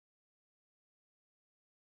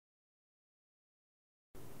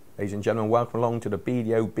Ladies and gentlemen, welcome along to the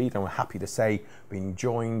BDO Beat, and we're happy to say being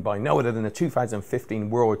joined by no other than the 2015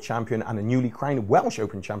 World Champion and a newly crowned Welsh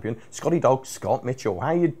Open Champion, Scotty Dog, Scott Mitchell.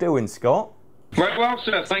 How you doing, Scott? Very well,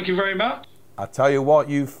 sir. Thank you very much. I tell you what,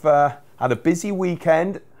 you've had a busy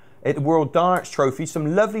weekend at the World Darts Trophy.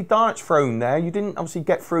 Some lovely darts thrown there. You didn't obviously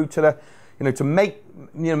get through to the, to make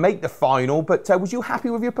the final, but was you happy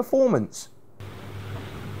with your performance?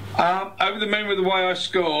 Over the moon with the way I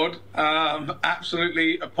scored.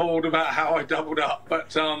 Absolutely appalled about how I doubled up. But,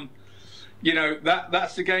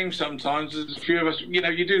 that's the game sometimes. There's a few of us,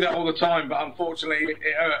 you do that all the time, but unfortunately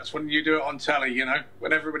it hurts when you do it on telly,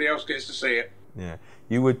 when everybody else gets to see it. Yeah,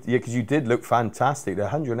 you would, because you did look fantastic. The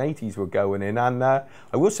 180s were going in, and I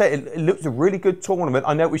will say it looked a really good tournament.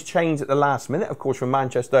 I know it was changed at the last minute, of course, from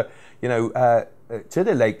Manchester, to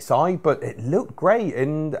the Lakeside, but it looked great.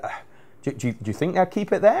 And do you think they'll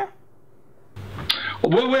keep it there?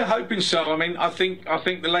 Well, we're hoping so. I mean, I think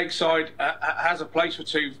the Lakeside has a place for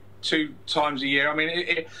two times a year. I mean,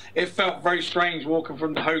 it felt very strange walking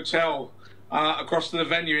from the hotel across to the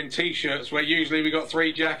venue in t-shirts, where usually we got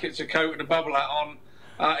 3 jackets, a coat, and a bubble hat on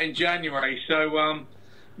in January. So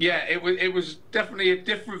yeah, it was definitely a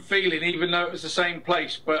different feeling, even though it was the same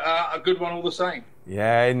place, but a good one all the same.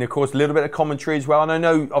 Yeah, and of course a little bit of commentary as well. And I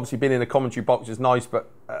know obviously being in the commentary box is nice,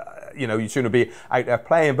 but you'd sooner be out there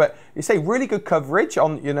playing. But you say really good coverage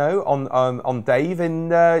on on Dave,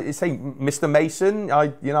 and you say Mr. Mason.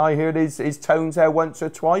 I heard his tones there once or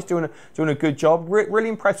twice, doing a good job. Really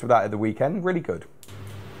impressed with that at the weekend. Really good.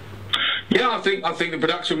 Yeah, I think the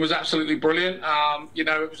production was absolutely brilliant.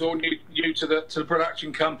 It was all new to the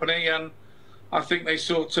production company, and I think they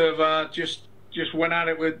sort of just went at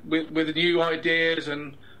it with new ideas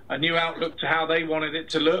and a new outlook to how they wanted it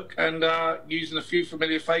to look, and using a few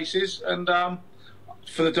familiar faces and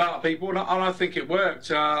for the dart people, and I think it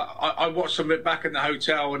worked. I watched some of it back in the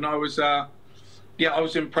hotel, and I was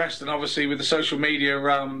impressed. And obviously with the social media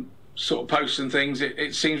sort of posts and things,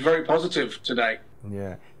 it seems very positive today.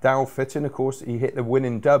 Yeah, Daryl Fitton, of course, he hit the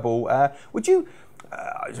winning double. Would you?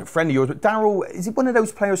 He's a friend of yours, but Daryl, is he one of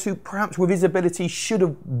those players who perhaps with his ability should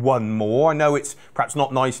have won more? I know it's perhaps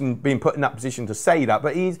not nice in being put in that position to say that,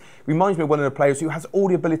 but he reminds me of one of the players who has all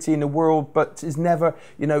the ability in the world, but has never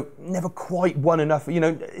quite won enough,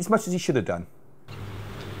 as much as he should have done.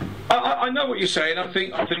 I know what you're saying. I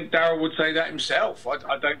think Daryl would say that himself.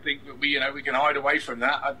 I don't think that we can hide away from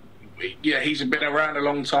that. He's been around a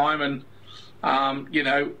long time, and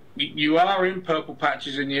you are in purple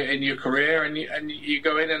patches in your career, and you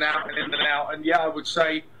go in and out and in and out. And yeah, I would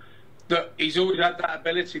say that he's always had that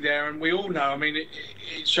ability there, and we all know. I mean,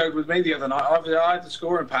 it showed with me the other night. I had the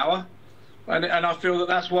scoring power, and I feel that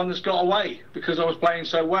that's one that's got away because I was playing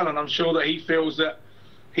so well, and I'm sure that he feels that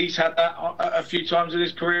he's had that a few times in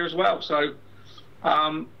his career as well. So,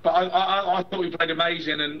 but I thought he played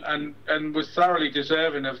amazing and was thoroughly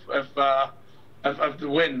deserving of the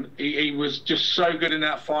win. He was just so good in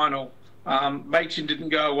that final. Machin didn't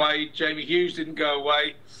go away. Jamie Hughes didn't go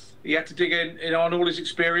away. He had to dig in on all his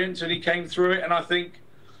experience, and he came through it. And I think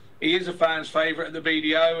he is a fan's favourite at the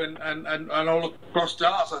BDO and all across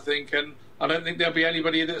darts, I think. And I don't think there'll be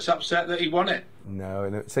anybody that's upset that he won it. No,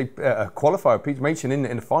 and say a qualifier, Peter Machin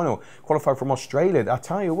in the final, qualifier from Australia. I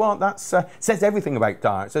tell you what, that says everything about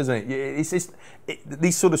darts, doesn't it?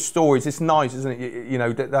 These sort of stories. It's nice, isn't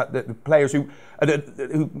it? That the players who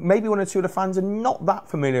maybe one or two of the fans are not that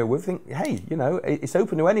familiar with think, hey, it's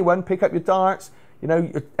open to anyone. Pick up your darts,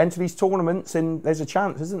 enter these tournaments, and there's a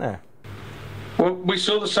chance, isn't there? Well, we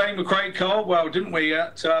saw the same with Craig Caldwell, didn't we,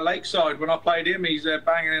 at Lakeside when I played him? He's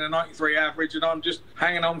banging in a 93 average, and I'm just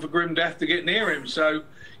hanging on for grim death to get near him. So,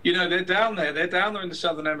 they're down there. They're down there in the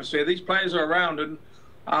Southern Hemisphere. These players are around, and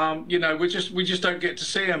we just don't get to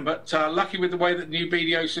see them. But lucky with the way that the new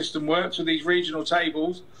BDO system works with these regional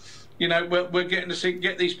tables, we're getting to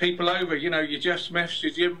get these people over. Your Jeff Smiths,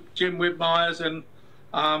 your Jim Widmeyers, and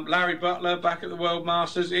Larry Butler back at the World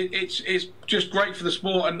Masters. It's just great for the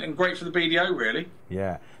sport and great for the BDO, really.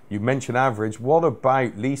 Yeah. You mentioned average. What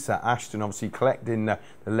about Lisa Ashton, obviously collecting the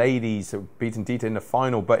ladies, beating Dita in the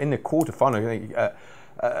final, but in the quarter-final, I think,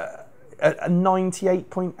 a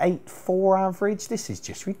 98.84 average? This is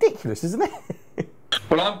just ridiculous, isn't it?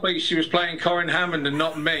 Well, I'm pleased she was playing Corinne Hammond and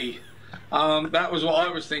not me. That was what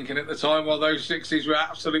I was thinking at the time, while those 60s were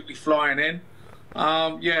absolutely flying in.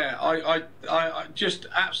 I just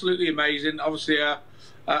absolutely amazing. Obviously a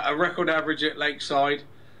record average at Lakeside,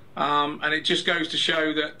 and it just goes to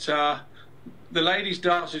show that the ladies'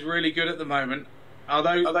 darts is really good at the moment.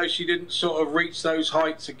 Although she didn't sort of reach those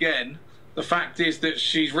heights again, the fact is that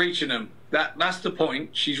she's reaching them. That's the point.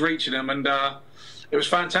 She's reaching them, and it was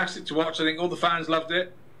fantastic to watch. I think all the fans loved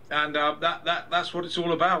it. and that's what it's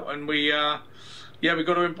all about. And yeah, we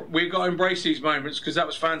got to embrace these moments, because that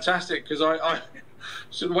was fantastic. Because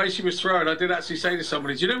so the way she was throwing, I did actually say to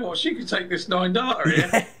somebody, "Do you know what? She could take this 9-darter."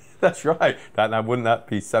 Yeah, that's right. That wouldn't that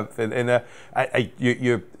be something? In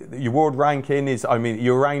your world ranking is, I mean,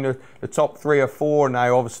 you're around the top 3 or 4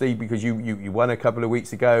 now, obviously, because you won a couple of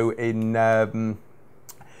weeks ago in the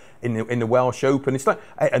Welsh Open. It's like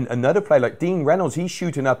another player like Dean Reynolds. He's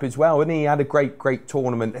shooting up as well, and he had a great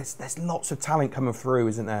tournament. There's lots of talent coming through,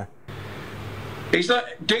 isn't there?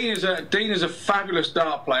 Dean is a fabulous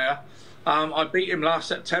dart player. I beat him last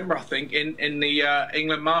September, I think, in the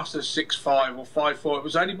England Masters 6-5 or 5-4. It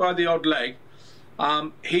was only by the odd leg.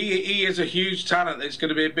 He is a huge talent. That's going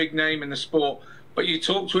to be a big name in the sport. But you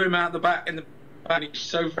talk to him out the back and he's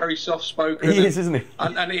so very soft-spoken. He is, isn't he?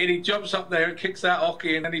 And he jumps up there and kicks that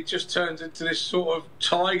hockey, and then he just turns into this sort of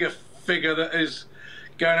tiger figure that is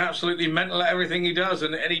going absolutely mental at everything he does,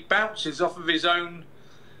 and he bounces off of his own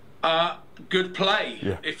good play,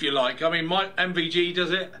 yeah, if you like. I mean, Mike MVG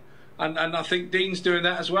does it, and I think Dean's doing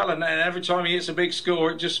that as well. And every time he hits a big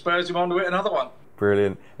score, it just spurs him on to hit another one.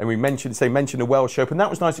 Brilliant. And we mentioned the Welsh Open. That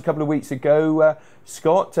was nice a couple of weeks ago,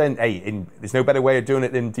 Scott. And hey, there's no better way of doing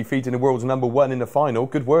it than defeating the world's #1 in the final.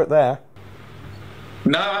 Good work there.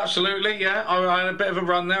 No, absolutely, yeah. I had a bit of a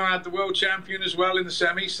run there. I had the world champion as well in the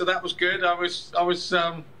semis, so that was good. I was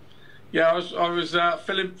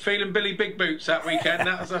feeling Billy Big Boots that weekend.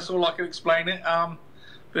 That's all I can explain it.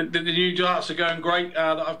 The new darts are going great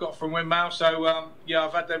that I've got from Windmill. So yeah,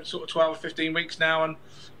 I've had them sort of 12 or 15 weeks now, and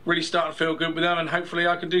really starting to feel good with them. And hopefully,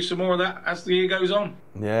 I can do some more of that as the year goes on.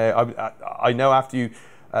 Yeah, I know after you.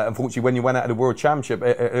 Unfortunately, when you went out of the World Championship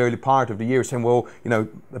early part of the year, saying, well, you know,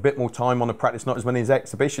 a bit more time on the practice, not as many as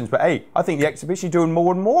exhibitions. But hey, I think the exhibition you're doing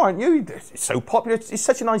more and more, aren't you? It's so popular. It's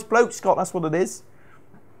such a nice bloke, Scott. That's what it is.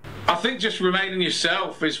 I think just remaining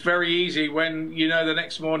yourself is very easy when, you know, the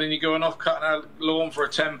next morning you're going off cutting a lawn for a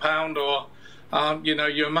 £10 or, you know,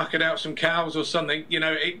 you're mucking out some cows or something. You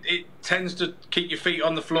know, it tends to keep your feet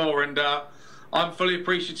on the floor. And I'm fully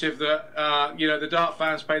appreciative that, you know, the dart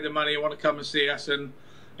fans pay the money and want to come and see us. And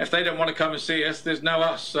if they don't want to come and see us, there's no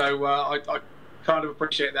us. So I kind of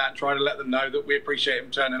appreciate that and try to let them know that we appreciate them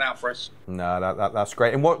turning out for us. No, that's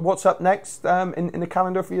great. And what's up next in the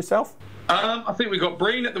calendar for yourself? I think we've got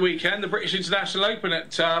Breen at the weekend, the British International Open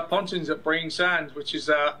at Pontins at Breen Sands, which has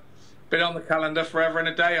been on the calendar forever and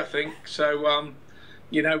a day, I think. So,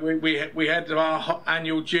 you know, we had our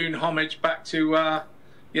annual June homage back to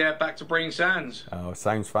back to Breen Sands. Oh,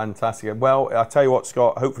 sounds fantastic. Well, I'll tell you what,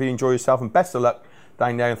 Scott, hopefully you enjoy yourself and best of luck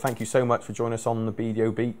down there. And thank you so much for joining us on the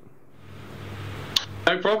BDO Beat.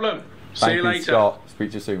 No problem. See you later. Scott. Speak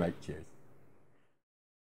to you soon, mate. Cheers.